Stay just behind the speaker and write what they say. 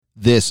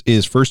This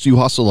is First You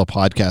Hustle, a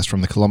podcast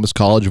from the Columbus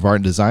College of Art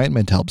and Design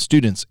meant to help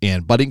students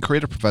and budding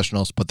creative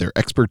professionals put their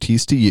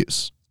expertise to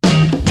use.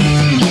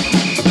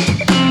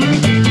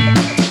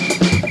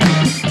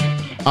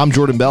 I'm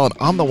Jordan Bell, and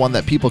I'm the one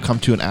that people come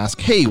to and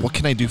ask, hey, what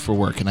can I do for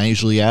work? And I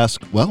usually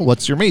ask, well,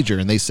 what's your major?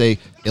 And they say,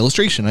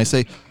 illustration. I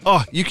say,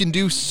 oh, you can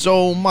do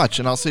so much.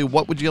 And I'll say,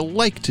 what would you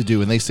like to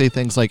do? And they say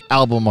things like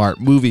album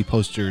art, movie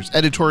posters,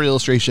 editorial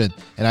illustration.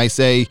 And I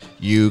say,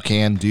 you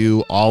can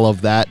do all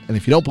of that. And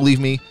if you don't believe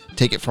me,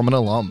 take it from an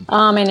alum.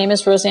 My name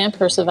is Roseanne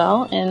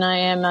Percival, and I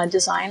am a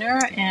designer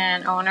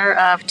and owner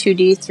of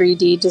 2D,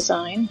 3D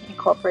Design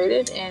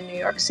Incorporated in New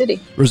York City.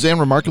 Roseanne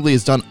remarkably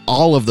has done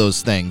all of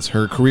those things.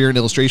 Her career in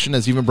illustration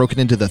has even broken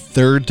into the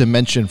third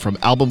dimension, from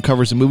album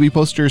covers and movie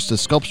posters to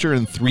sculpture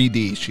in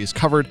 3D. She has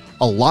covered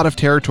a lot of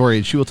territory,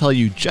 and she will tell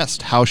you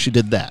just how she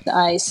did that.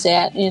 I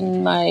sat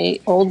in my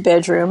old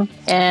bedroom,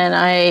 and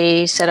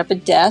I set up a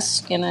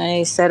desk, and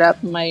I set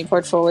up my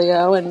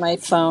portfolio and my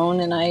phone,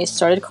 and I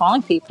started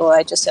calling people.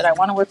 I just said, I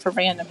want to work for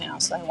Random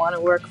House. I want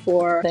to work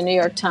for the New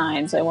York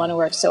Times. I want to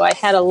work. So I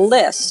had a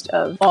list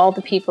of all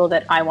the people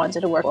that I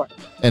wanted to work for.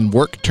 And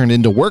work turned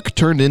into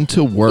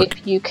work.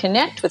 If you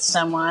connect with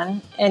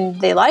someone and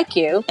they like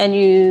you, and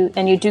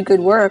you do good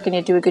work and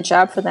you do a good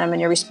job for them,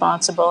 and you're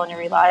responsible and you're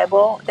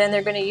reliable, then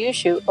they're going to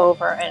use you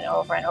over and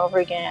over and over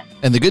again.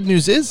 And the good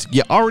news is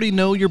you already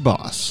know your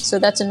boss. So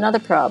that's another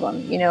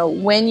problem. You know,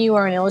 when you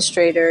are an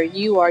illustrator,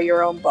 you are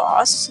your own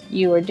boss.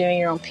 You are doing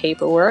your own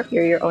paperwork.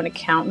 You're your own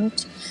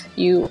accountant.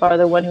 You are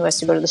the one who has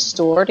to go to the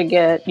store to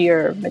get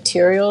your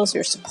materials,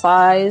 your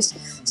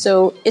supplies.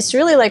 So it's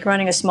really like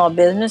running a small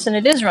business, and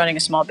it is running a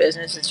small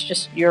business. It's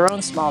just your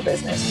own small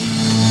business.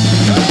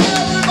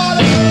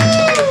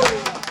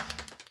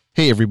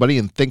 Hey, everybody,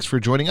 and thanks for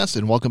joining us,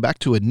 and welcome back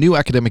to a new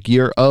academic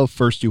year of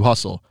First You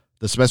Hustle.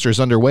 The semester is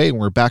underway, and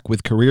we're back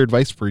with career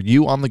advice for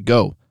you on the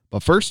go.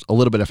 But first, a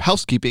little bit of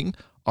housekeeping.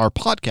 Our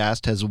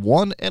podcast has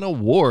won an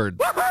award.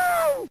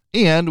 Woo-hoo!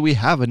 And we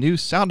have a new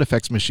sound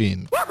effects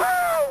machine. Woo-hoo!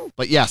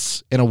 But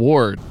yes, an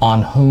award.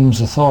 On whom's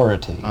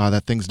authority?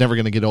 That thing's never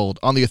going to get old.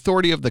 On the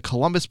authority of the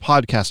Columbus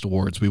Podcast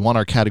Awards, we won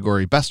our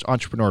category Best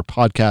Entrepreneur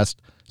Podcast.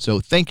 So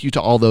thank you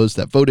to all those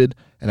that voted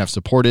and have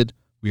supported.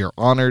 We are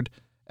honored.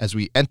 As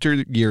we enter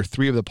year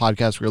 3 of the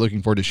podcast, we're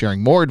looking forward to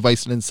sharing more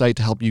advice and insight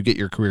to help you get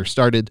your career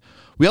started.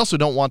 We also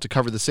don't want to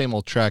cover the same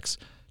old treks.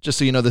 Just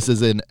so you know, this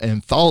is an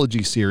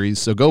anthology series,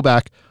 so go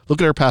back,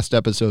 look at our past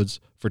episodes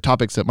for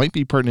topics that might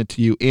be pertinent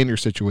to you and your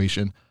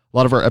situation. A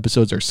lot of our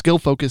episodes are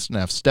skill-focused and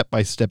have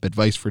step-by-step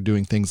advice for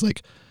doing things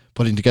like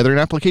putting together an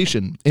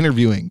application,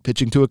 interviewing,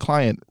 pitching to a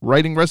client,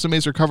 writing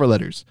resumes or cover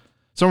letters.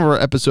 Some of our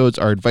episodes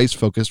are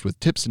advice-focused with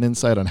tips and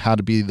insight on how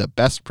to be the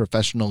best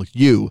professional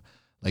you,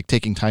 like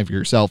taking time for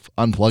yourself,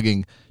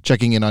 unplugging,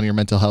 checking in on your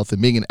mental health,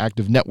 and being an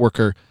active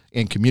networker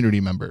and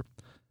community member.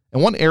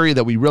 And one area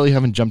that we really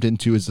haven't jumped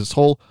into is this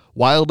whole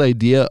wild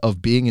idea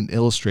of being an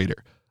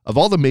illustrator. Of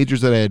all the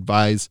majors that I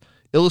advise,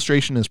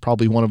 illustration is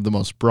probably one of the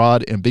most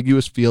broad,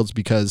 ambiguous fields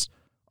because,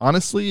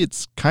 honestly,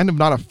 it's kind of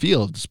not a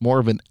field. It's more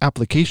of an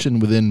application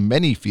within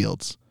many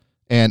fields.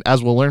 And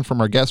as we'll learn from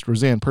our guest,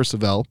 Roseanne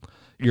Percival,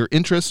 your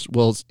interests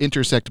will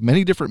intersect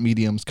many different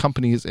mediums,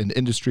 companies, and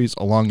industries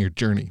along your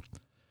journey.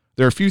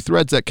 There are a few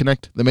threads that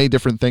connect the many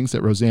different things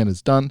that Roseanne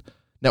has done: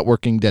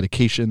 networking,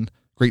 dedication,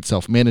 great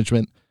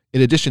self-management,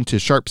 in addition to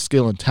sharp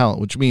skill and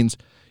talent, which means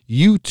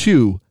you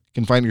too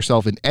can find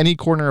yourself in any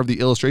corner of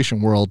the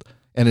illustration world,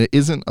 and it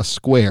isn't a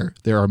square.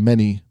 There are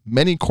many,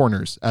 many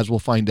corners, as we'll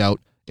find out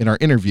in our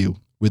interview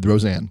with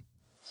Roseanne.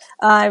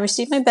 I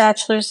received my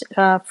bachelor's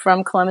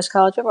from Columbus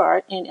College of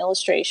Art in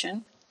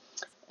illustration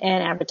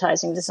and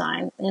advertising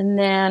design. And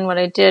then what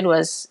I did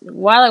was,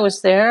 while I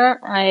was there,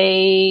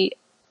 I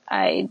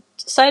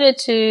decided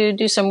to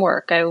do some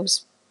work. I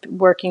was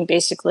working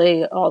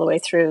basically all the way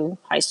through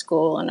high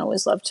school and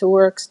always loved to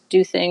work,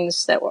 do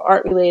things that were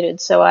art related.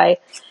 So I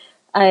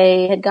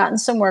had gotten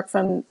some work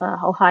from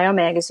Ohio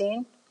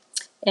Magazine.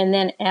 And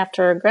then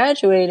after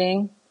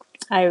graduating,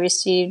 I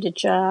received a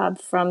job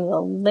from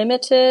The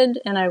Limited,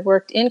 and I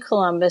worked in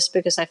Columbus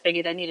because I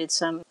figured I needed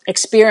some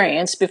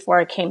experience before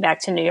I came back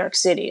to New York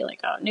City. Like,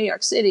 oh, New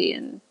York City.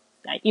 And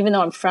even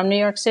though I'm from New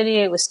York City,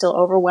 it was still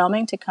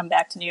overwhelming to come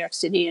back to New York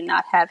City and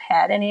not have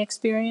had any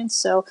experience.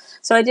 So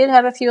I did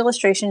have a few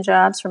illustration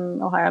jobs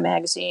from Ohio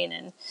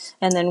Magazine,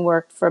 and then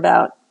worked for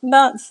about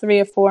 3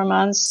 or 4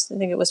 months. I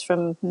think it was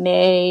from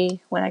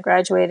May when I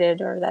graduated,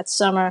 or that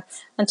summer,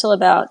 until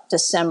about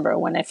December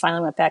when I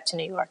finally went back to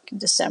New York in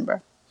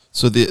December.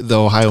 So the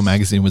Ohio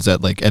Magazine, was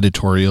that like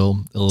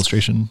editorial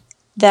illustration?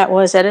 That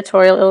was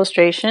editorial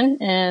illustration,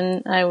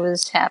 and I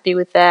was happy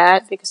with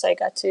that because I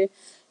got to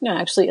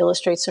actually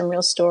illustrate some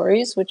real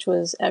stories, which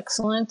was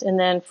excellent. And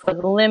then for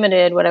The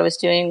Limited, what I was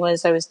doing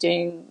was I was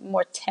doing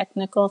more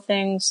technical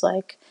things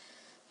like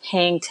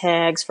hang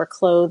tags for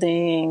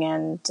clothing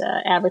and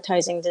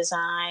advertising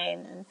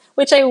design,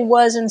 which I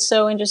wasn't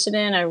so interested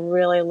in. I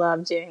really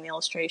loved doing the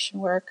illustration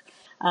work.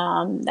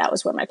 That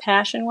was where my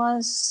passion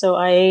was. So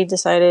I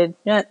decided,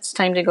 it's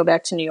time to go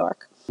back to New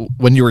York.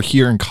 When you were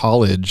here in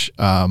college,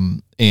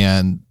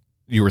 and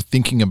you were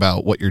thinking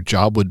about what your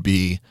job would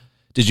be,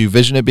 did you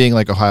vision it being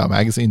like Ohio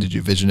Magazine? Did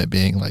you vision it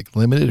being like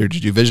limited, or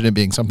did you vision it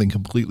being something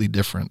completely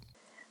different?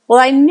 Well,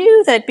 I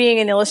knew that being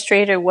an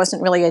illustrator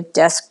wasn't really a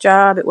desk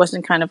job. It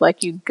wasn't kind of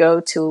like you go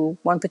to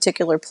one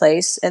particular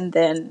place and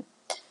then,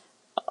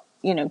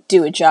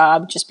 do a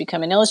job, just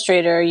become an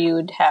illustrator. You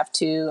would have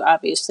to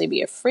obviously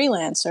be a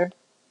freelancer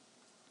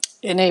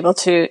in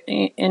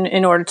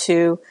order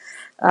to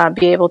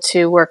be able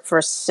to work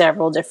for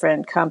several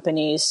different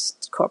companies,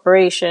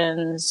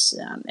 corporations,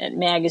 and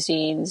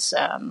magazines,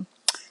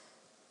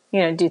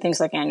 do things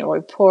like annual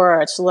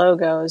reports,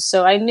 logos.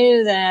 So I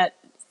knew that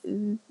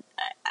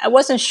I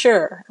wasn't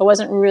sure. I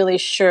wasn't really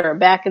sure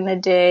back in the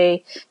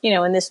day,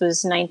 and this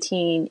was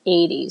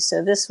 1980.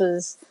 So this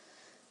was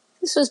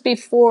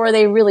before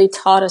they really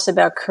taught us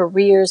about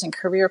careers and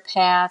career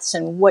paths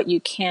and what you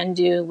can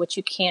do, what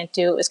you can't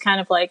do. It was kind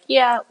of like,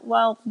 yeah,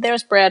 well,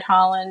 there's Brad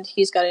Holland.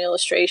 He's got an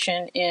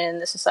illustration in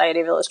the Society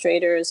of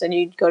Illustrators, and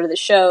you'd go to the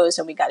shows,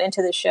 and we got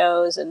into the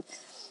shows, and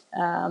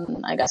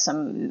I got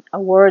some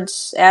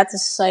awards at the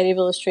Society of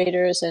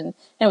Illustrators, and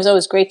it was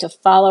always great to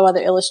follow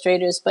other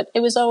illustrators, but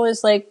it was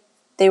always like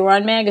they were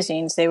on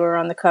magazines. They were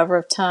on the cover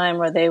of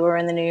Time, or they were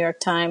in the New York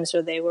Times,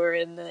 or they were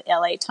in the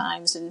LA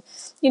Times, and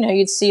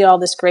you'd see all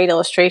this great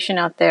illustration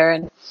out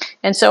there,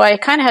 and so I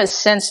kind of had a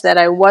sense that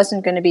I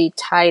wasn't going to be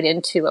tied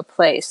into a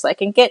place.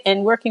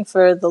 And working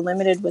for the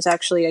Limited was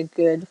actually a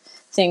good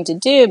thing to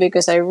do,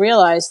 because I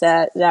realized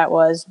that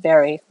was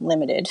very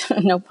limited,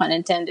 no pun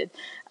intended.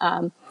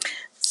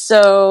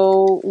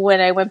 So when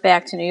I went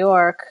back to New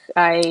York,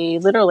 I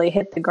literally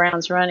hit the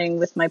grounds running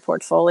with my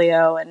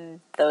portfolio.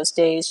 And those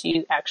days,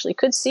 you actually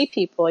could see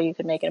people. You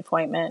could make an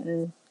appointment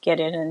and get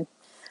in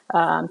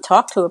and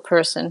talk to a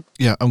person.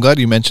 Yeah, I'm glad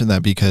you mentioned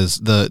that, because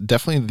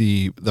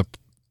definitely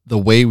the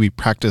way we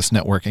practice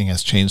networking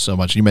has changed so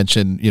much. You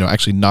mentioned,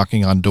 actually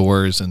knocking on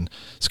doors and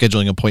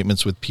scheduling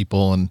appointments with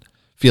people, and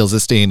feels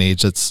this day and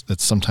age it's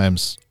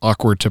sometimes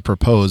awkward to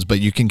propose, but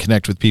you can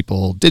connect with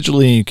people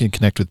digitally. You can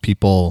connect with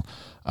people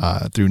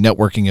through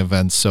networking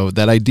events. So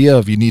that idea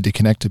of you need to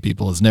connect to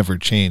people has never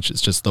changed.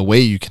 It's just the way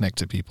you connect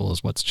to people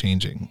is what's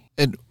changing.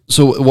 And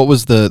so what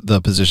was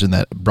the position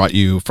that brought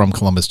you from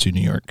Columbus to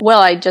New York?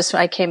 Well,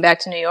 I came back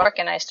to New York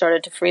and I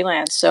started to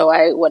freelance. So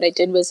what I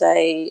did was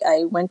I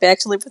went back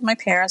to live with my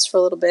parents for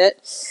a little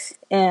bit,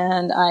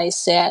 and I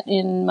sat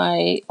in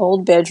my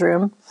old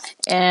bedroom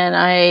and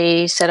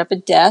I set up a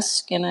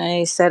desk and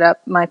I set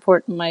up my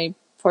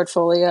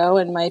portfolio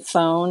and my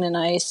phone, and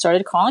I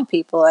started calling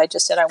people. I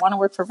just said, I want to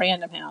work for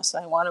Random House.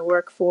 I want to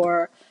work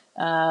for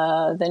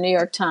the New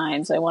York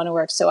Times. I want to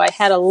work. So I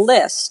had a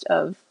list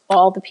of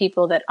all the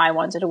people that I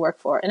wanted to work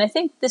for. And I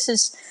think this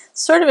is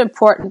sort of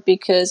important,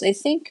 because I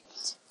think,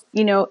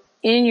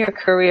 in your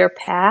career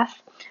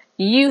path,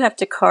 you have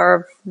to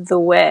carve the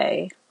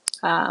way.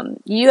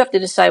 You have to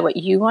decide what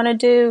you want to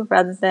do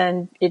rather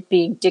than it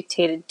being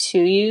dictated to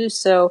you.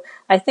 So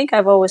I think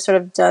I've always sort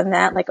of done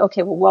that, like,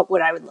 okay, well, what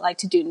would I would like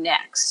to do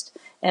next?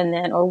 And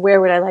then, or where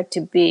would I like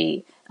to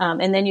be?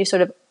 And then you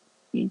sort of,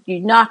 you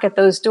knock at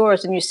those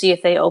doors and you see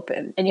if they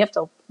open. And you have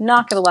to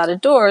knock at a lot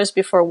of doors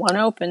before one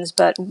opens,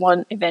 but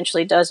one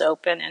eventually does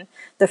open. And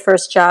the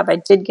first job I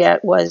did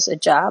get was a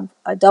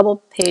double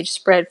page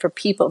spread for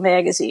People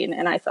magazine.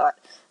 And I thought,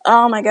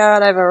 oh my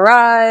God, I've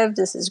arrived.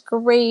 This is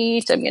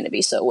great. I'm going to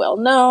be so well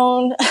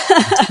known.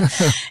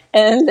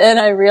 And then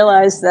I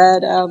realized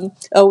that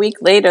a week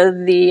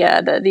later,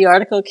 the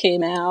article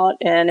came out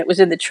and it was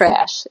in the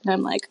trash. And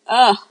I'm like,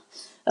 oh,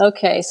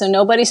 okay. So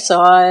nobody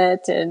saw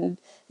it. And,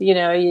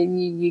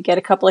 you get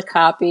a couple of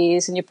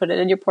copies and you put it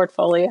in your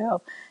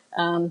portfolio.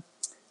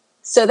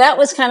 So that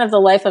was kind of the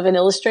life of an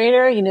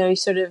illustrator. You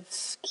sort of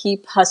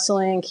keep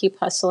hustling,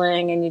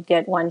 and you'd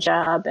get one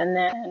job. And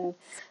then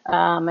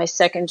my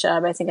second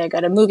job, I think I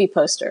got a movie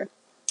poster.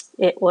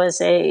 It was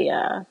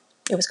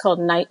called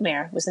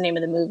Nightmare, was the name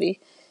of the movie.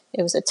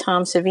 It was a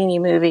Tom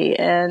Savini movie.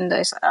 And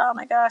I said, oh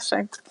my gosh,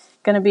 I'm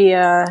going to be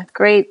a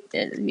great,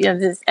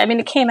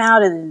 it came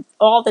out in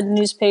all the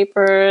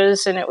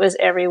newspapers and it was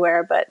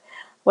everywhere. But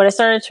what I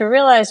started to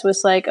realize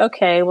was like,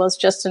 okay, well, it's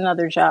just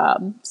another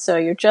job. So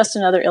you're just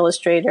another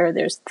illustrator.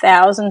 There's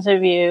thousands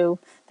of you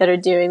that are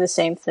doing the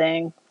same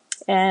thing.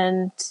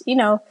 And,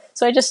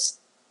 so I just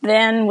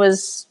then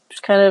was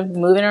kind of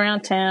moving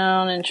around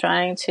town and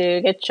trying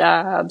to get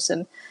jobs.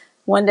 And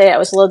one day I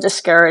was a little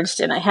discouraged,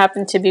 and I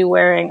happened to be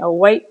wearing a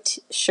white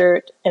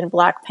shirt and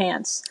black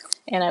pants.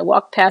 And I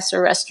walked past a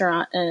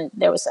restaurant and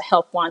there was a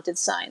help wanted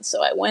sign.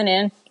 So I went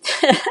in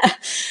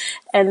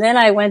and then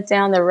I went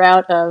down the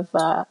route of,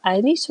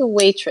 I need to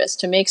waitress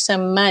to make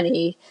some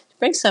money, to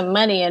bring some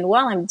money in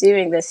while I'm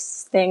doing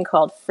this thing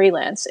called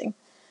freelancing.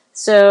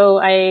 So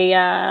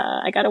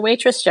I got a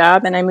waitress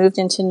job and I moved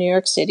into New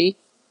York City.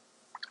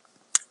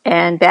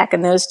 And back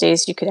in those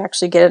days, you could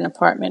actually get an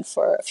apartment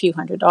for a few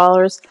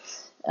 $100s.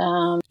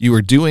 You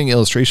were doing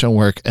illustration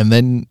work and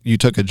then you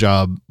took a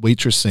job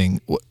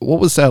waitressing. What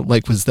was that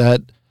like?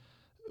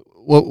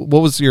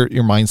 What was your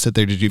mindset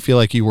there? Did you feel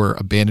like you were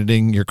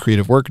abandoning your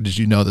creative work? Or did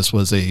you know this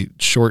was a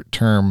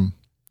short-term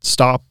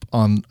stop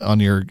on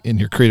your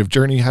creative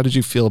journey? How did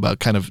you feel about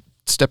kind of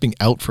stepping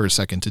out for a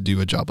second to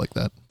do a job like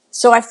that?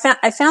 So I found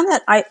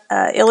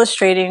that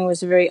illustrating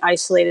was a very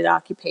isolated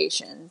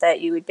occupation, that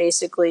you would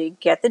basically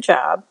get the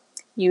job,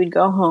 you would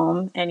go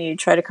home, and you'd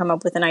try to come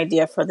up with an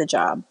idea for the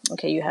job.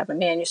 Okay, you have a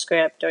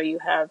manuscript, or you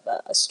have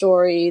a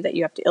story that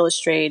you have to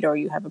illustrate, or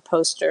you have a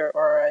poster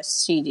or a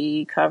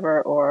CD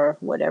cover or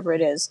whatever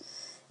it is.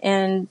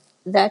 And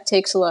that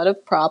takes a lot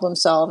of problem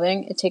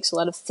solving. It takes a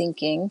lot of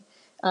thinking.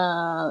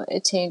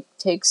 It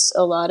takes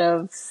a lot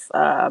of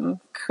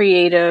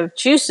creative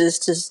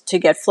juices to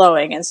get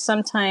flowing, and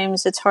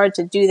sometimes it's hard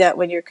to do that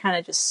when you're kind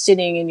of just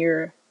sitting in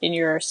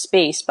your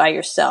space by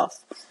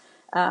yourself.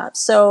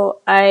 So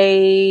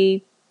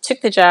I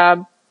took the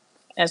job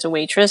as a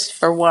waitress,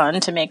 for one,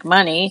 to make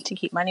money, to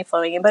keep money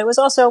flowing in, but it was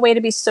also a way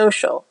to be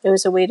social. It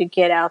was a way to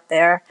get out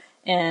there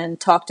and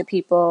talk to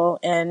people,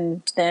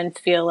 and then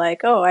feel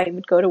like, oh, I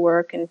would go to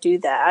work and do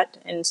that,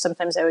 and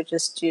sometimes I would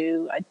just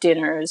do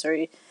dinners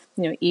or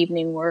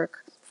evening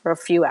work for a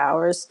few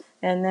hours,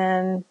 and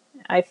then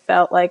I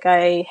felt like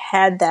I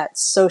had that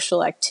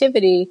social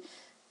activity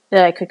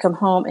that I could come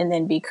home and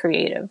then be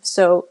creative.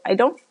 So I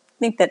don't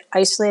think that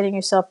isolating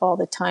yourself all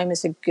the time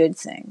is a good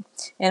thing,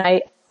 and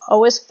I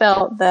always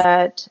felt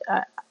that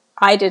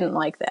I didn't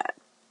like that.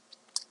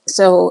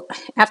 So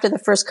after the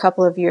first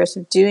couple of years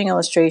of doing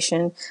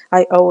illustration,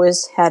 I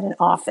always had an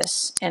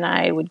office, and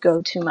I would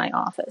go to my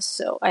office.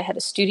 So I had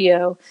a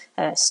studio,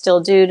 and I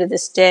still do to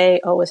this day,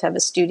 always have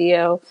a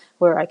studio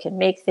where I can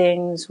make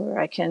things, where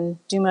I can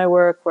do my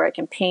work, where I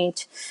can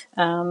paint.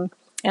 And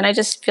I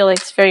just feel like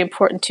it's very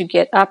important to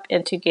get up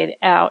and to get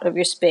out of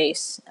your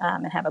space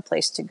and have a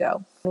place to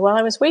go. While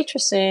I was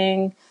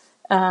waitressing,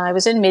 I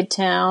was in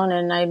Midtown,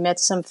 and I met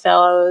some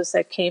fellows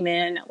that came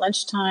in at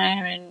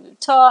lunchtime, and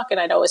we'd talk, and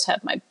I'd always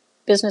have my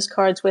business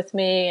cards with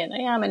me, and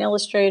I'm an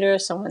illustrator,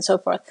 so on and so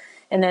forth.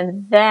 And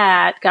then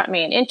that got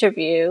me an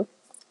interview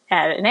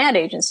at an ad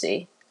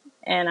agency,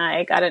 and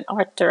I got an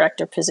art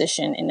director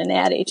position in an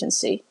ad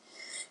agency.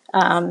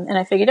 And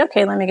I figured,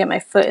 okay, let me get my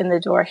foot in the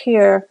door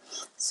here.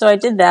 So I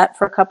did that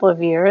for a couple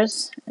of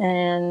years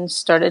and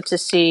started to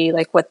see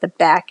like what the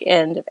back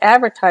end of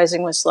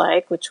advertising was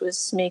like, which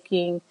was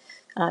making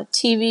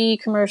TV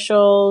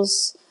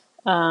commercials.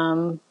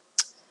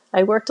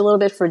 I worked a little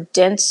bit for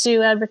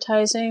Dentsu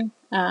Advertising,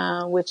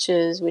 which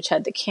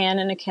had the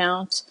Canon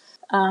account.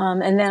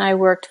 And then I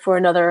worked for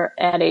another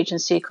ad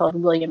agency called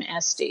William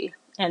Esty,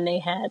 and they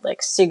had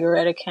like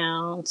cigarette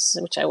accounts,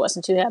 which I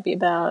wasn't too happy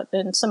about,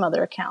 and some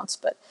other accounts.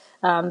 But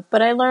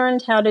I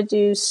learned how to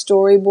do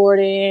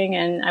storyboarding,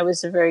 and I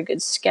was a very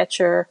good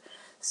sketcher.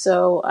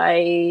 So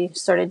I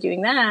started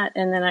doing that,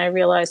 and then I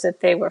realized that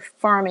they were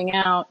farming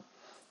out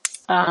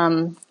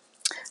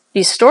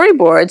these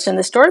storyboards, and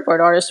the storyboard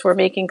artists were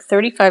making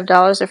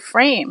 $35 a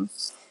frame.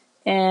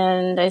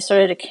 And I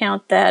started to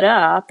count that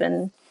up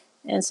and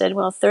said,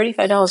 well,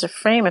 $35 a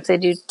frame, if they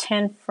do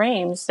 10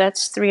 frames,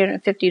 that's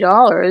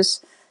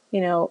 $350,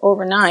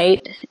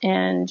 overnight.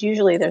 And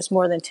usually there's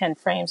more than 10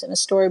 frames in a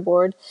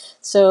storyboard.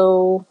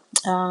 So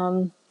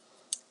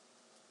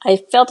I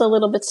felt a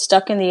little bit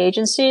stuck in the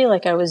agency,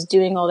 like I was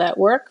doing all that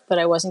work, but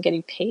I wasn't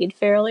getting paid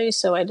fairly.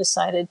 So I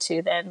decided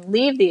to then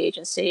leave the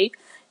agency,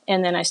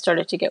 and then I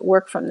started to get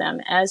work from them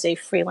as a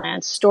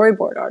freelance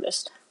storyboard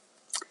artist.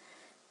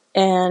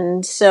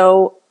 And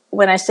so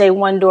when I say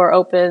one door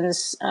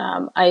opens,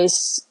 I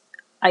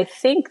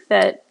think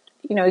that,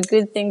 a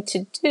good thing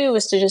to do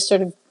is to just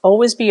sort of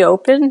always be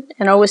open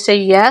and always say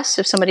yes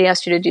if somebody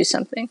asks you to do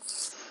something.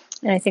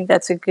 And I think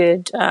that's a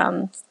good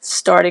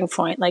starting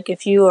point. Like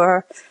if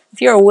you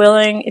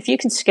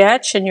can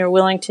sketch and you're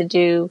willing to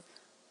do,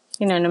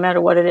 no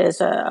matter what it is,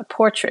 a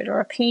portrait or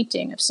a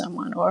painting of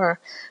someone, or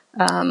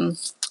a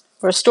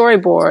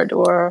storyboard,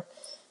 or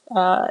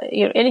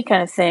any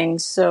kind of thing.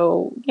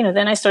 So,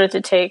 then I started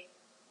to take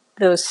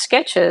those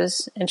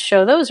sketches and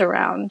show those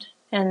around.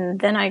 And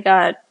then I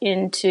got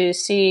in to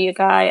see a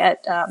guy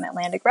at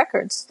Atlantic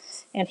Records,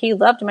 and he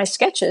loved my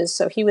sketches.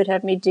 So he would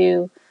have me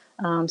do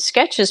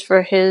sketches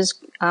for his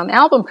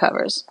album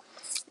covers.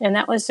 And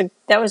that was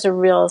a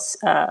real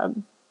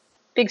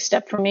big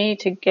step for me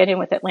to get in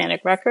with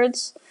Atlantic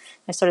Records.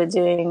 I started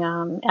doing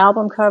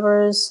album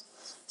covers.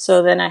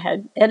 So then I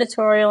had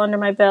editorial under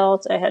my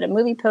belt, I had a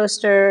movie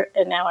poster,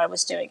 and now I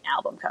was doing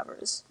album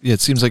covers. Yeah, it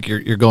seems like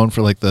you're going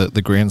for like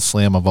the grand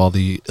slam of all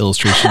the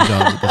illustration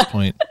jobs at this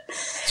point.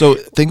 So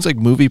things like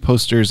movie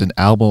posters and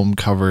album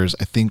covers,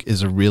 I think,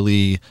 is a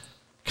really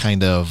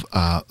kind of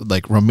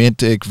like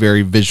romantic,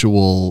 very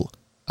visual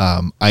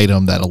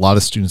item that a lot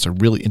of students are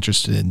really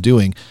interested in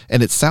doing.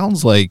 And it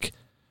sounds like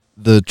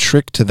the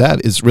trick to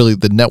that is really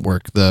the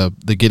network, the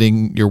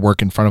getting your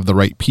work in front of the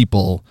right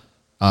people.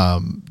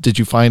 Did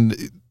you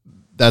find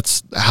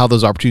that's how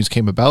those opportunities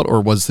came about, or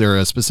was there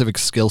a specific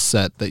skill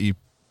set that you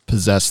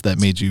possessed that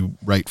made you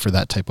right for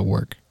that type of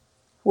work?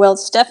 Well,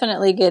 it's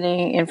definitely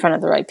getting in front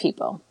of the right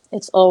people.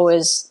 It's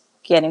always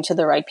getting to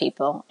the right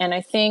people. And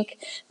I think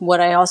what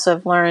I also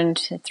have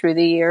learned through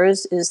the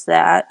years is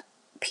that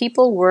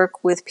people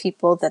work with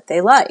people that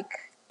they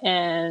like.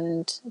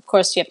 And of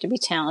course, you have to be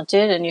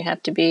talented, and you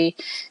have to be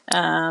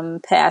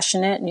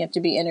passionate, and you have to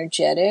be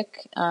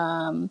energetic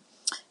and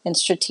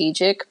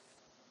strategic.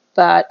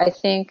 But I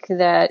think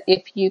that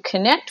if you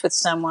connect with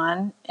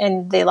someone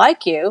and they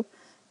like you,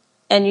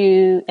 and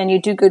you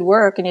do good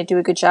work and you do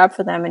a good job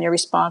for them, and you're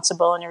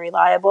responsible and you're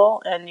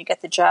reliable and you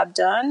get the job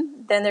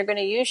done, then they're going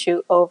to use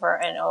you over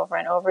and over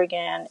and over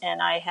again.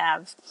 And I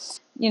have,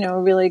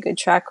 a really good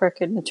track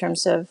record in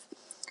terms of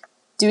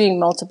doing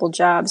multiple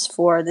jobs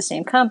for the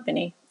same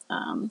company.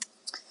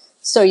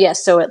 So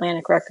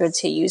Atlantic Records,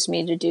 he used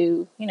me to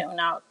do,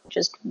 not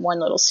just one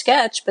little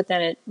sketch, but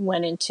then it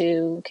went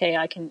into, okay,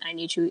 I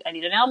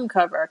need an album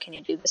cover. Can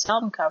you do this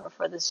album cover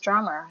for this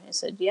drummer? I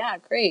said, yeah,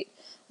 great.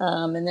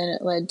 And then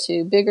it led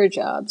to bigger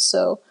jobs.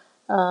 So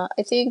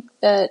I think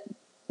that,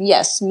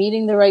 yes,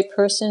 meeting the right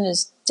person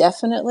is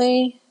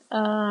definitely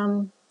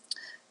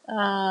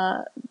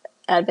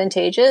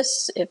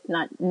advantageous, if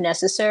not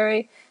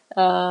necessary.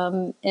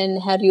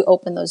 And how do you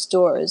open those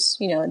doors?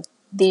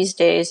 These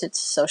days it's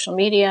social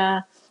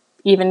media,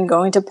 even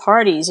going to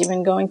parties,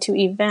 even going to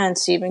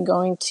events, even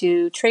going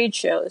to trade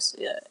shows,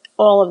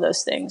 all of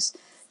those things.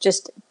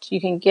 Just, you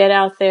can get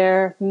out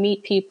there,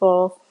 meet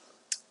people,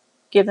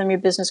 give them your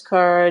business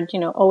card,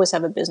 always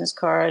have a business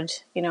card.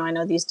 I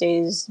know these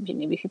days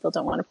maybe people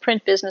don't want to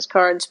print business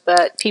cards,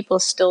 but people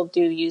still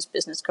do use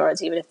business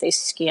cards, even if they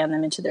scan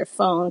them into their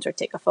phones or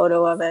take a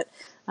photo of it.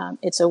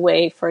 It's a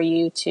way for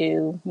you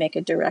to make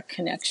a direct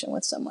connection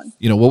with someone.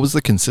 What was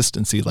the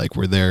consistency like?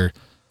 Were there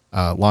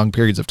long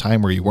periods of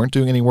time where you weren't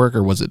doing any work,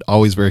 or was it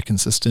always very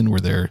consistent? Were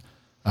there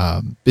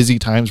busy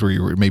times where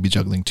you were maybe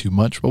juggling too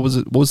much? What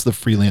was the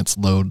freelance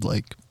load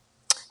like?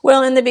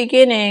 Well, in the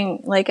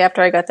beginning, like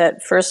after I got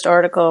that first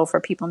article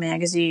for People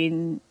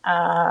Magazine,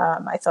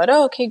 I thought,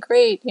 oh, okay,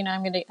 great. I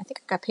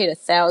think I got paid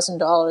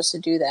 $1,000 to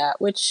do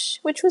that, which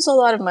was a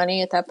lot of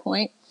money at that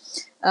point.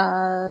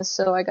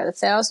 So I got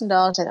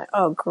 $1,000. I thought,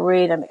 oh,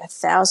 great. I make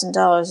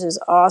 $1,000 is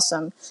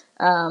awesome.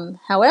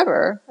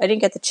 However, I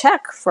didn't get the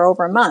check for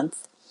over a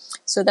month.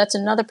 So that's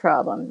another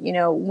problem.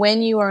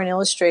 When you are an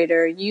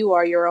illustrator, you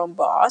are your own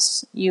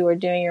boss. You are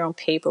doing your own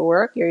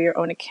paperwork. You're your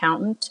own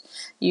accountant.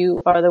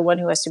 You are the one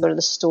who has to go to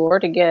the store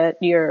to get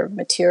your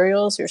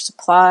materials, your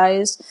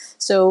supplies.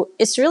 So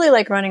it's really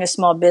like running a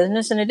small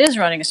business, and it is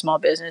running a small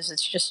business.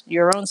 It's just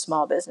your own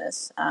small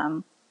business.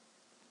 And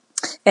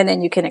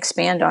then you can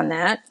expand on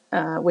that,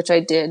 which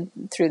I did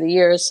through the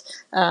years.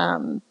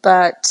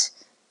 But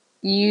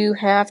you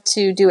have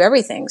to do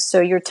everything. So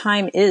your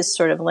time is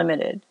sort of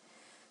limited.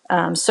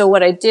 So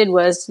what I did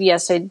was,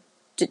 yes, I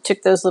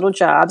took those little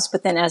jobs,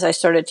 but then as I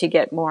started to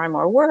get more and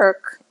more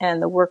work,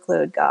 and the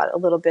workload got a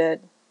little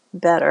bit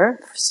better.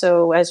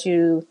 So as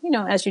you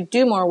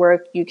do more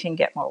work, you can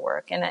get more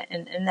work. And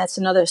that's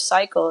another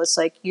cycle. It's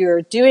like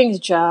you're doing the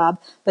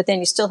job, but then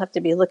you still have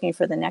to be looking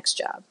for the next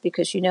job,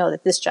 because you know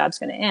that this job's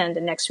going to end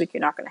and next week you're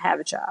not going to have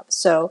a job.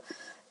 So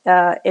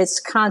it's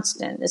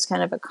constant. It's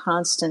kind of a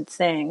constant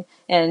thing.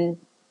 And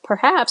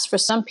perhaps for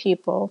some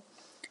people,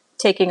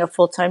 taking a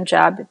full-time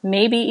job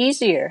may be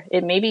easier.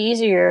 It may be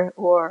easier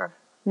or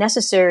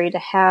necessary to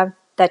have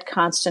that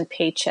constant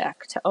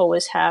paycheck, to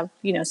always have,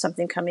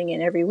 something coming in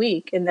every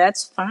week. And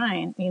that's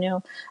fine.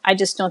 I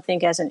just don't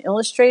think as an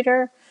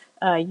illustrator,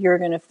 you're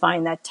going to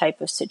find that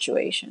type of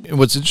situation. And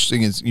what's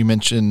interesting is you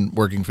mentioned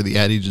working for the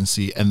ad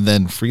agency and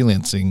then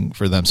freelancing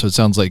for them. So it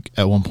sounds like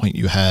at one point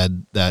you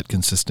had that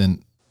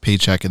consistent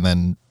paycheck and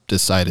then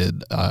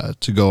decided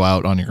to go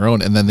out on your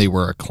own, and then they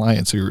were a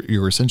client. So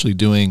you were essentially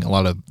doing a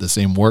lot of the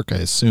same work, I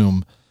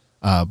assume,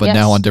 but yes,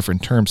 now on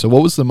different terms. So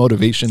what was the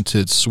motivation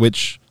to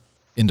switch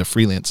into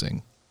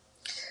freelancing?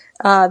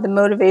 The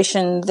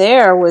motivation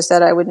there was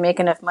that I would make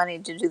enough money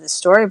to do the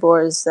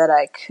storyboards that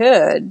I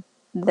could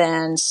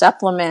then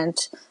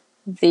supplement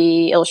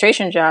the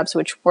illustration jobs,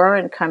 which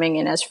weren't coming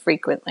in as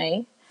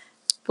frequently,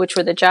 which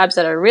were the jobs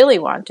that I really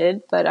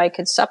wanted, but I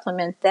could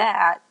supplement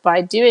that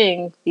by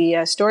doing the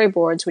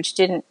storyboards, which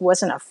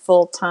wasn't a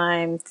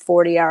full-time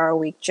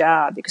 40-hour-a-week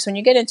job. Because when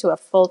you get into a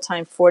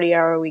full-time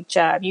 40-hour-a-week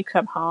job, you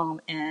come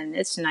home and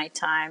it's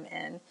nighttime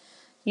and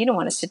you don't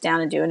want to sit down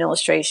and do an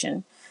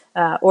illustration.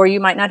 Or you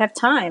might not have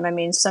time. I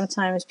mean,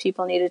 sometimes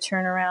people need to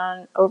turn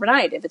around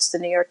overnight. If it's the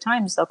New York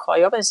Times, they'll call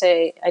you up and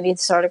say, I need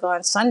this article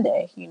on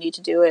Sunday. You need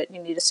to do it.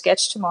 You need a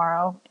sketch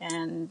tomorrow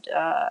and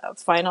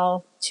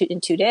final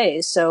in 2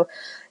 days. So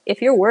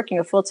if you're working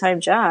a full-time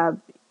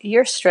job,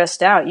 you're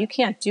stressed out. You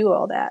can't do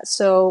all that.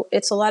 So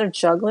it's a lot of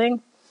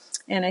juggling.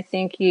 And I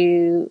think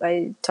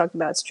I talked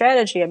about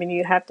strategy. I mean,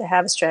 you have to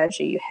have a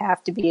strategy. You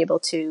have to be able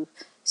to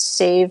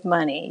save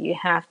money. You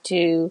have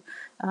to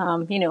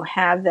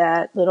have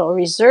that little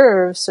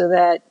reserve so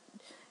that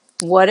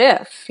what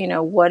if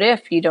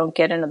you don't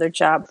get another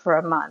job for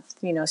a month?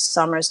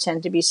 Summers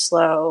tend to be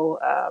slow.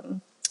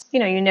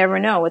 You never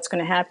know what's going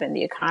to happen.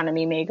 The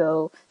economy may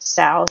go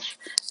south.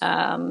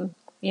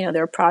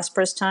 There are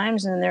prosperous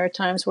times and there are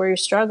times where you're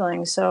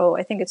struggling. So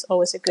I think it's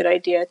always a good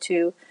idea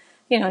to,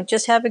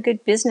 just have a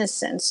good business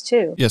sense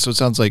too. Yeah. So it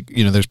sounds like,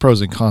 there's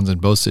pros and cons in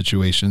both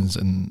situations,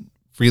 and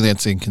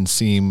freelancing can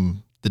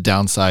seem the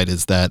downside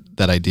is that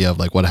idea of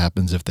like what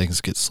happens if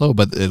things get slow.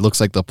 But it looks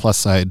like the plus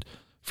side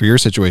for your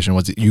situation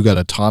was that you got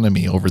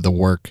autonomy over the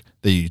work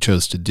that you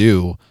chose to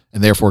do,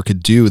 and therefore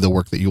could do the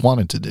work that you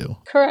wanted to do.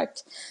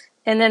 Correct.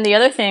 And then the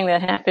other thing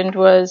that happened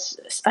was,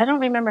 I don't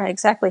remember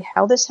exactly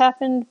how this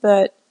happened,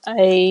 but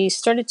I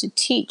started to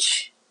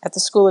teach at the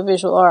School of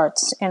Visual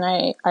Arts.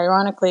 And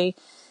ironically,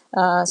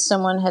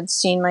 someone had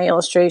seen my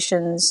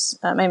illustrations,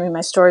 maybe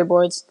my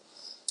storyboards,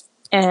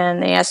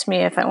 and they asked me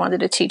if I wanted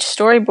to teach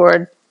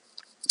storyboard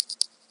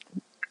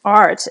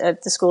art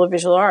at the School of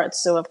Visual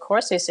Arts. So of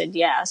course I said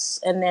yes.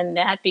 And then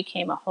that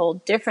became a whole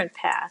different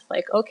path.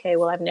 Like, okay,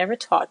 well, I've never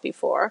taught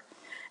before.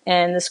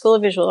 And the School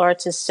of Visual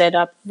Arts is set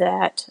up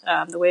that,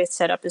 the way it's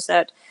set up is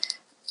that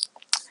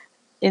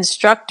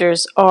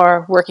instructors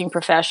are working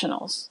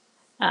professionals.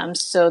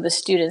 So the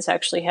students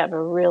actually have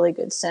a really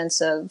good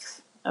sense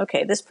of,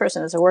 okay, this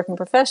person is a working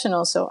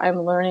professional, so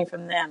I'm learning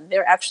from them.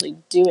 They're actually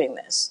doing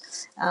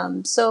this.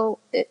 So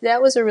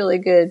that was a really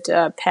good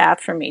path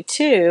for me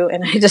too.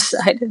 And I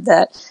decided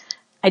that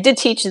I did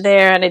teach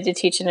there, and I did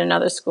teach in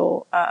another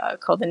school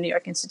called the New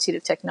York Institute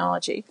of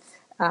Technology.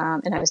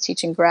 And I was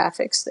teaching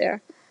graphics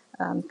there.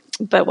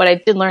 But what I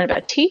did learn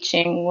about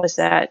teaching was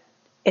that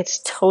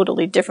it's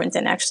totally different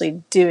than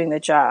actually doing the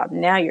job.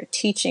 Now you're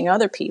teaching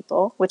other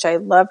people, which I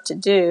love to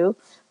do,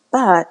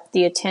 but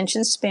the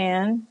attention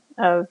span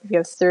of, if you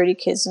have 30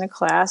 kids in a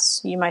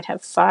class, you might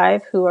have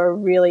 5 who are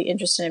really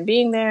interested in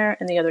being there,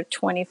 and the other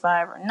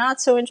 25 are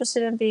not so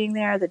interested in being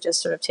there. They're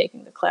just sort of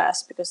taking the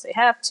class because they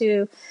have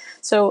to.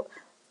 So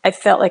I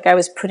felt like I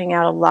was putting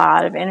out a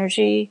lot of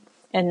energy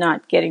and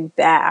not getting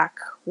back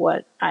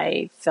what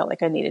I felt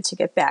like I needed to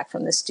get back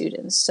from the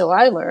students. So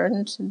I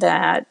learned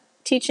that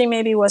teaching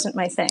maybe wasn't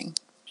my thing.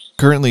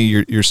 Currently,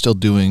 you're still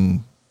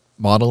doing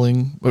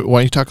modeling. Why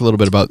don't you talk a little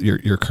bit about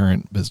your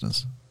current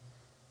business?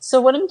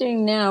 So what I'm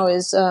doing now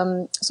is,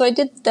 so I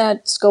did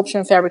that sculpture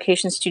and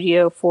fabrication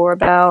studio for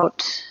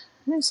about,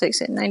 I'm going to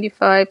say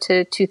 95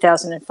 to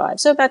 2005.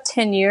 So about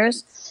 10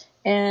 years.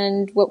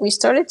 And what we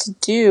started to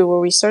do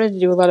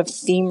a lot of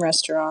theme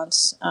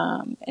restaurants.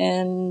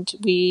 And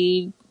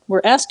we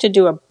were asked to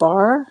do a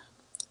bar,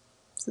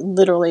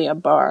 literally a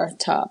bar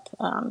top,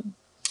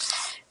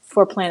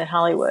 for Planet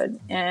Hollywood.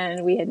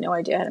 And we had no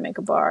idea how to make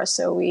a bar.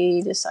 So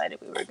we decided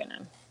we were going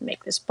to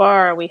make this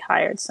bar. We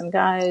hired some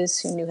guys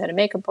who knew how to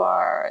make a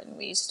bar, and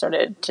we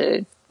started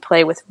to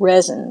play with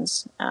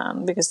resins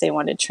because they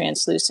wanted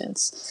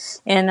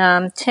translucence.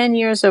 And 10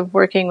 years of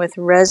working with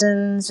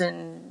resins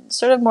and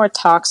sort of more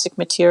toxic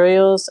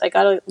materials, I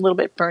got a little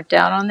bit burnt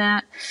out on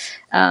that.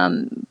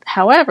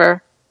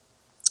 However,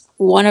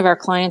 one of our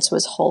clients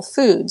was Whole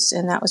Foods,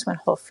 and that was when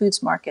Whole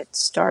Foods Market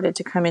started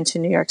to come into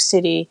New York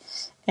City,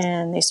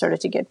 and they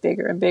started to get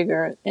bigger and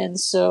bigger. And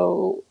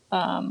so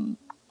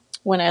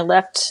when I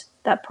left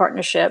that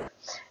partnership,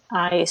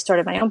 I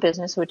started my own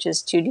business, which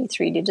is 2D,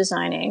 3D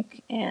Design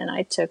Inc., and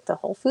I took the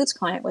Whole Foods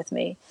client with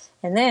me.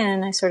 And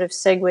then I sort of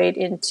segued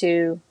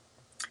into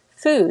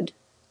food,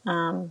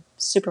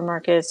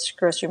 supermarkets,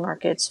 grocery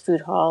markets,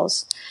 food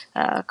halls,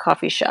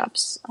 coffee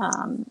shops.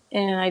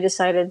 And I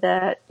decided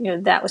that,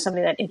 that was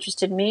something that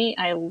interested me.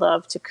 I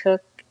love to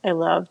cook. I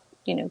love,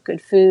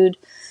 good food.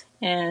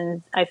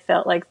 And I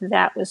felt like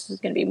that was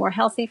going to be more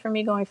healthy for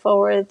me going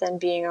forward than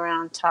being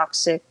around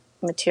toxic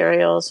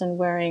materials and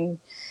wearing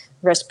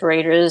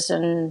respirators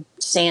and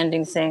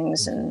sanding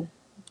things and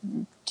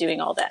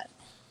doing all that.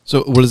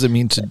 So what does it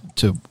mean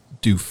to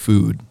do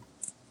food?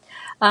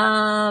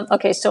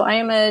 Okay, so I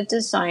am a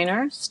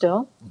designer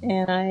still,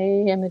 and I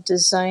am a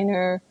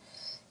designer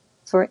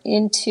for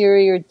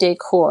interior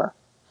decor.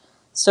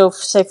 So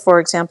say, for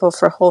example,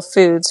 for Whole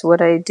Foods, what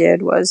I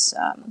did was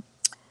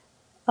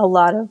a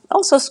lot of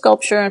also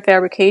sculpture and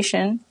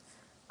fabrication,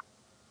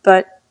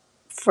 but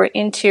for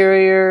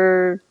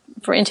interior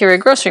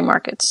grocery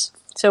markets.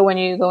 So when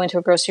you go into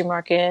a grocery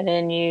market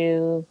and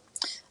you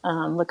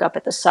look up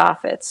at the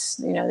soffits,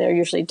 they're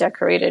usually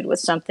decorated with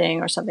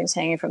something, or something's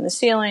hanging from the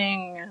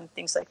ceiling and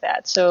things like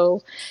that.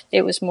 So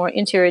it was more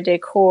interior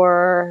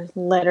decor,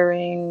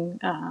 lettering,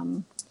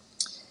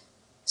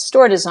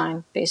 store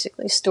design,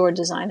 basically, store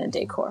design and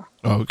decor.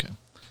 Oh, okay.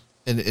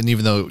 And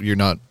even though you're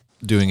not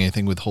doing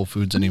anything with Whole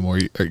Foods anymore,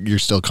 you're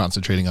still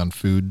concentrating on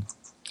food?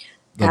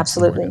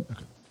 Absolutely. Okay.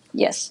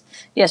 Yes.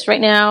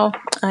 Right now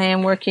I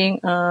am working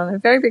on a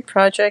very big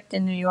project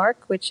in New York,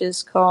 which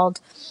is called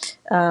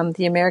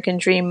the American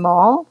Dream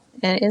Mall.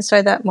 And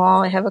inside that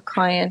mall, I have a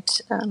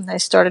client that I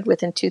started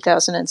with in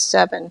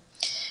 2007.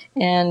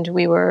 And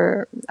we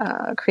were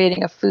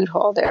creating a food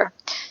hall there.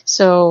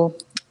 So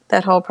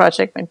that whole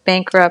project went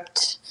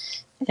bankrupt,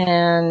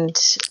 and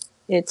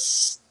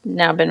it's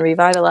now been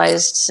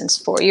revitalized since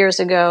 4 years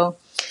ago.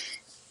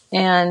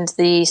 And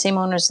the same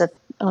owners that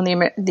own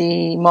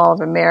the Mall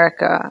of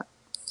America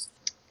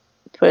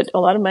put a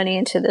lot of money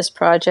into this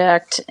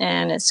project,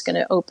 and it's going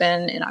to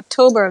open in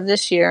October of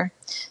this year.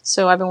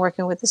 So I've been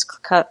working with this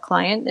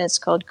client. It's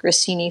called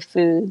Grassini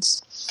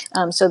Foods.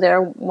 So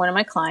they're one of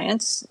my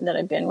clients that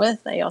I've been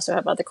with. I also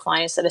have other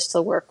clients that I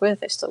still work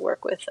with. I still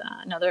work with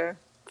another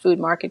food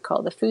market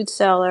called The Food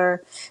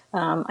Cellar.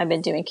 I've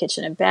been doing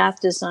kitchen and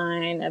bath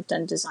design. I've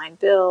done design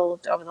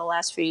build over the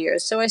last few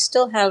years. So I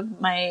still have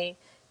my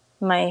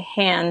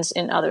hands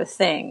in other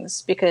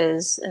things,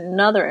 because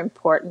another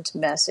important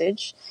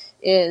message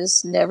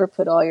is never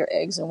put all your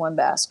eggs in one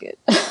basket.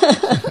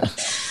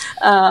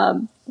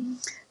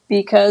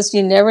 Because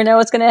you never know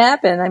what's going to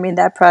happen. I mean,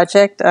 that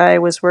project I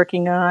was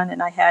working on,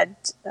 and I had,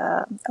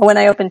 when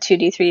I opened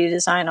 2D, 3D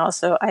Design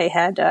also, I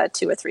had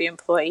 2 or 3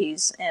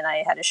 employees, and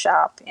I had a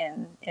shop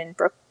in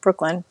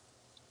Brooklyn.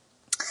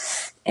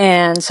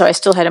 And so I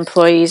still had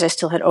employees, I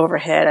still had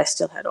overhead, I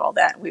still had all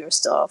that. We were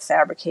still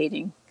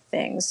fabricating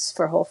things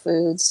for Whole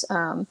Foods.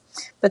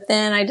 But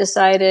then I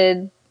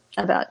decided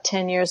about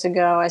 10 years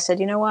ago, I said,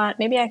 you know what,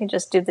 maybe I can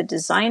just do the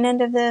design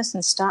end of this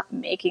and stop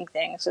making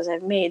things, because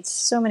I've made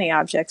so many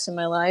objects in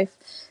my life.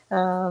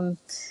 And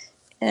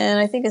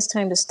I think it's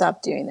time to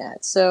stop doing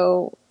that.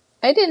 So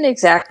I didn't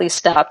exactly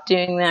stop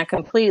doing that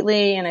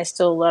completely, and I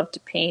still love to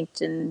paint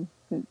and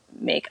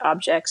make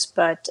objects,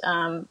 but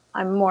I'm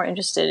more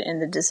interested in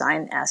the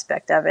design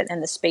aspect of it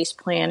and the space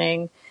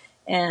planning.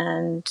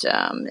 And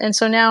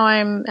so now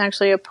I'm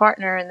actually a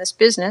partner in this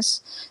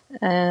business,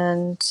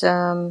 and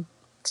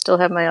still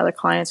have my other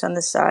clients on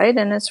the side,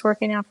 and it's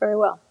working out very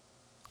well.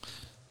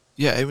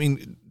 Yeah, I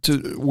mean,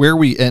 to where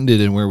we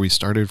ended and where we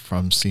started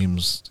from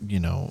seems,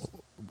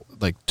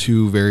 like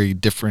 2 very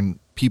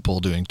different people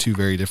doing 2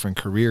 very different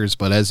careers.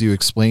 But as you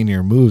explain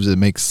your moves, it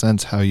makes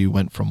sense how you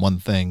went from one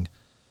thing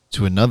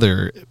to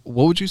another.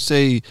 What would you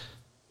say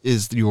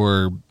is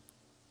your,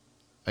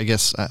 I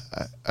guess, I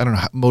don't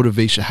know,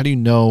 motivation? How do you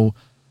know,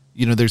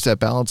 there's that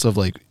balance of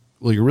like,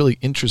 well, you're really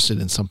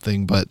interested in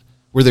something, but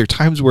were there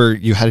times where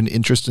you had an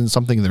interest in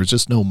something and there was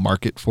just no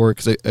market for it?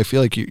 Because I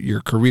feel like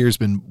your career has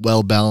been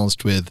well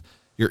balanced with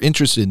you're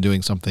interested in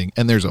doing something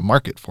and there's a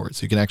market for it,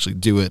 so you can actually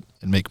do it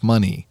and make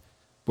money.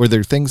 Were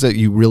there things that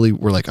you really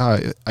were like,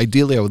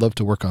 ideally I would love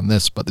to work on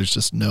this, but there's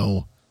just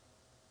no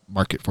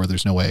market for it.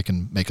 There's no way I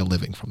can make a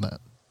living from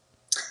that?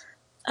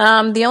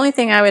 The only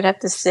thing I would have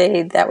to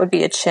say that would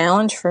be a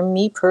challenge for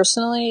me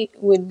personally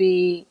would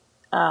be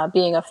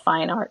being a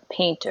fine art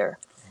painter.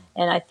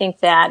 And I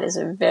think that is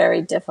a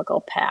very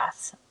difficult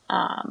path.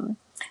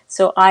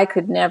 So I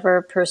could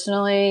never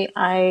personally,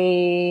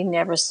 I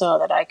never saw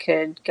that I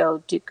could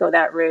go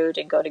that route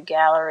and go to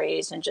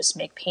galleries and just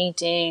make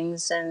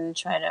paintings and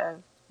try to,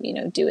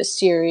 do a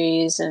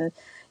series and,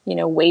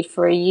 wait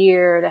for a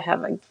year to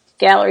have a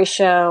gallery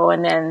show.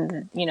 And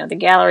then, the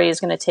gallery is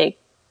going to take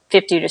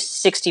 50 to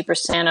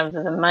 60% of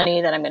the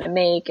money that I'm going to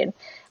make. And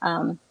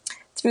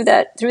through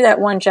that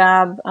one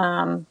job,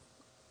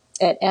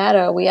 at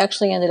Addo, we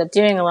actually ended up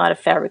doing a lot of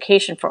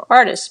fabrication for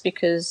artists,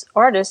 because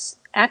artists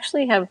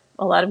actually have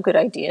a lot of good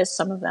ideas,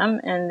 some of them,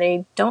 and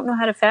they don't know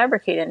how to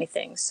fabricate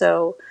anything.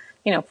 So,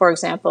 for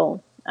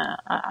example,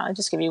 I'll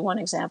just give you one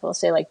example.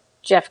 Say like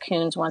Jeff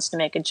Koons wants to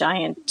make a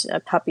giant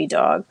puppy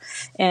dog,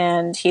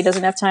 and he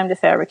doesn't have time to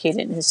fabricate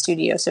it in his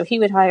studio. So he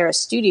would hire a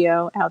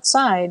studio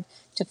outside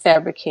to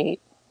fabricate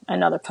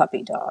another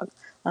puppy dog.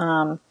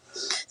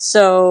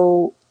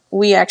 So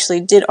we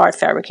actually did art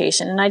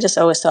fabrication, and I just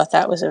always thought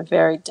that was a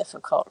very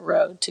difficult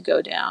road to go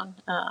down.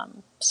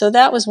 So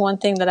that was one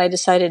thing that I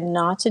decided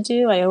not to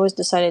do. I always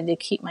decided to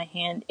keep my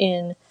hand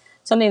in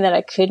something that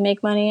I could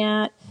make money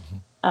at.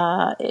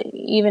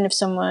 Even if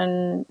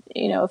someone,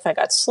 if I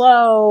got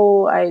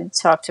slow, I'd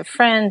talk to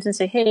friends and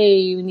say, hey,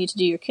 you need to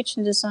do your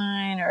kitchen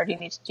design, or do you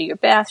need to do your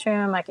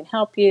bathroom? I can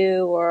help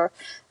you, or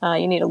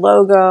you need a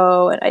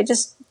logo. And I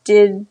just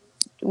did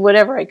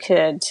whatever I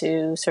could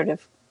to sort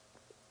of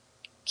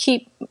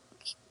keep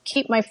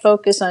my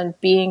focus on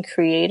being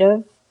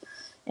creative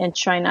and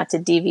try not to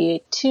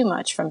deviate too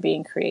much from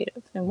being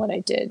creative in what I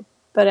did.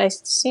 But I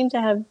seem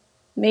to have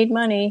made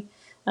money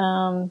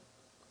going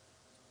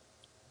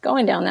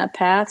down that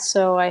path,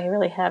 so I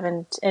really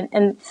haven't,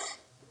 and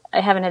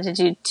I haven't had to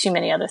do too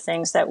many other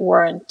things that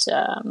weren't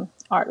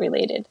art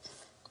related.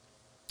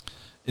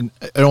 And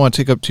I don't want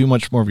to take up too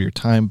much more of your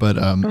time, but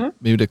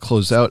maybe to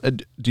close out,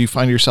 do you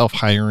find yourself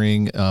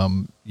hiring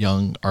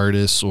young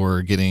artists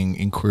or getting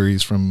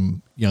inquiries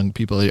from young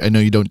people? I know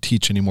you don't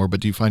teach anymore,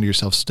 but do you find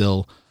yourself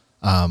still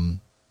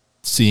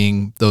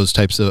seeing those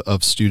types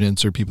of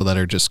students or people that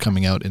are just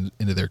coming out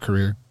into their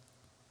career?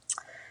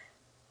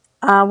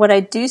 What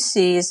I do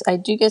see is I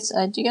do get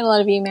a lot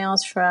of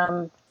emails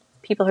from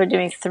people who are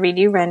doing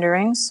 3D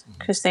renderings,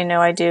 because they know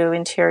I do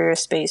interior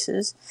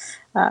spaces.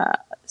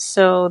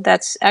 So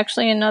that's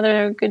actually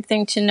another good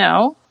thing to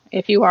know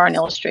if you are an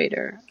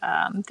illustrator.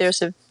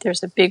 There's a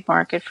big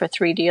market for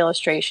 3D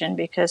illustration,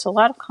 because a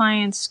lot of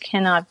clients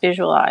cannot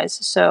visualize.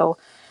 So,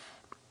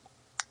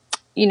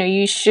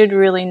 you should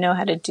really know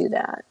how to do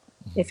that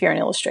if you're an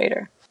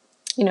illustrator.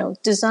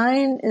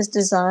 Design is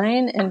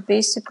design, and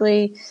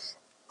basically,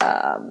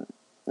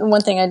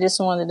 one thing I just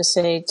wanted to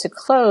say to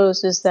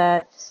close is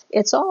that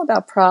it's all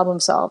about problem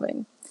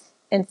solving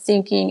and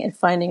thinking and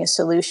finding a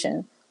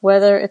solution,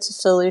 whether it's a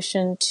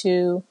solution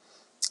to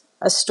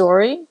a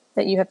story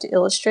that you have to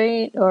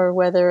illustrate, or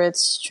whether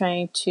it's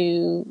trying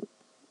to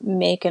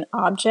make an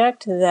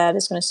object that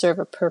is going to serve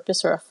a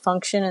purpose or a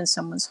function in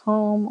someone's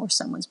home or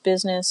someone's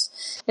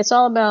business. It's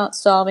all about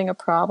solving a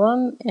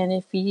problem, and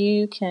if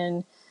you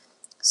can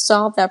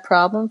solve that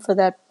problem for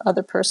that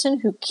other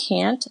person who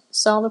can't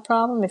solve the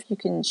problem, if you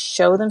can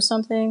show them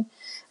something,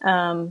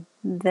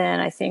 then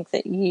I think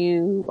that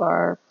you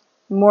are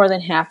more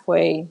than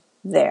halfway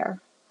there.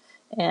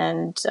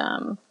 And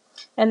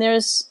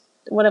there's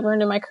what I've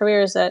learned in my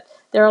career is that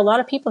there are a lot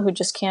of people who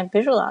just can't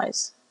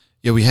visualize.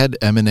 Yeah, we had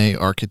M&A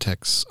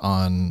architects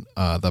on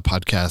the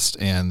podcast,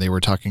 and they were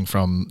talking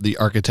from the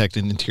architect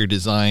and interior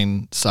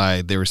design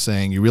side. They were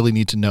saying you really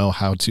need to know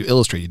how to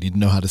illustrate. You need to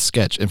know how to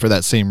sketch, and for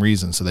that same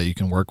reason, so that you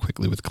can work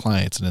quickly with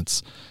clients. And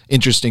it's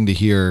interesting to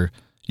hear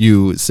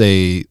you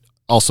say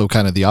also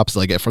kind of the opposite,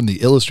 like from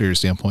the illustrator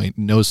standpoint,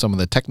 know some of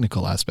the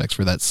technical aspects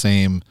for that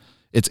same.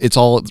 It's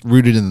all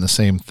rooted in the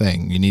same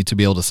thing. You need to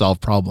be able to solve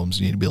problems.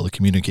 You need to be able to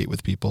communicate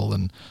with people.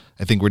 And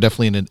I think we're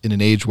definitely in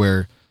an age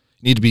where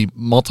you need to be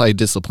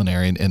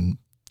multidisciplinary, and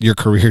your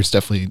career has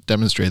definitely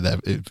demonstrated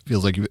that. It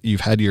feels like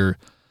you've had your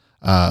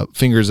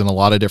fingers in a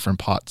lot of different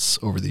pots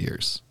over the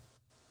years.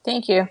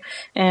 Thank you.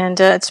 And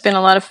it's been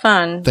a lot of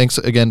fun. Thanks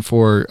again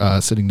for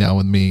sitting down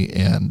with me,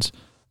 and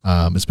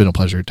it's been a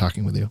pleasure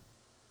talking with you.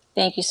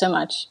 Thank you so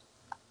much.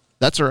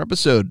 That's our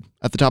episode.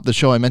 At the top of the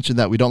show, I mentioned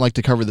that we don't like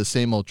to cover the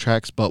same old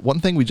tracks, but one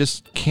thing we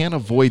just can't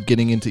avoid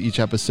getting into each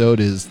episode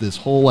is this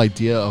whole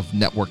idea of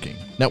networking.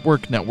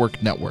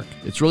 Network.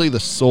 It's really the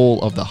soul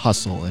of the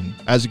hustle, and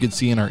as you can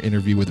see in our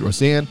interview with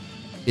Roseanne,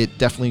 it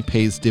definitely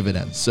pays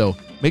dividends. So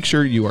make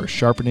sure you are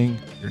sharpening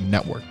your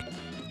network.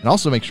 And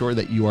also make sure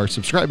that you are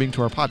subscribing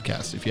to our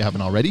podcast if you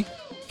haven't already.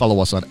 Follow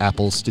us on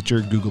Apple,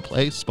 Stitcher, Google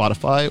Play,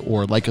 Spotify,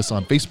 or like us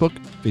on Facebook,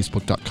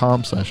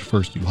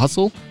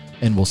 facebook.com/firstyouhustle.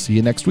 And we'll see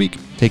you next week.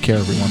 Take care,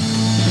 everyone.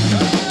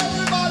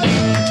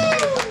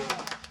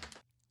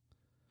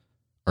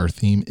 Our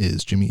theme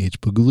is Jimmy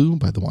H. Boogaloo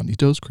by the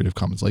Juanitos, Creative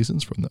Commons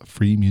license from the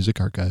Free Music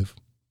Archive.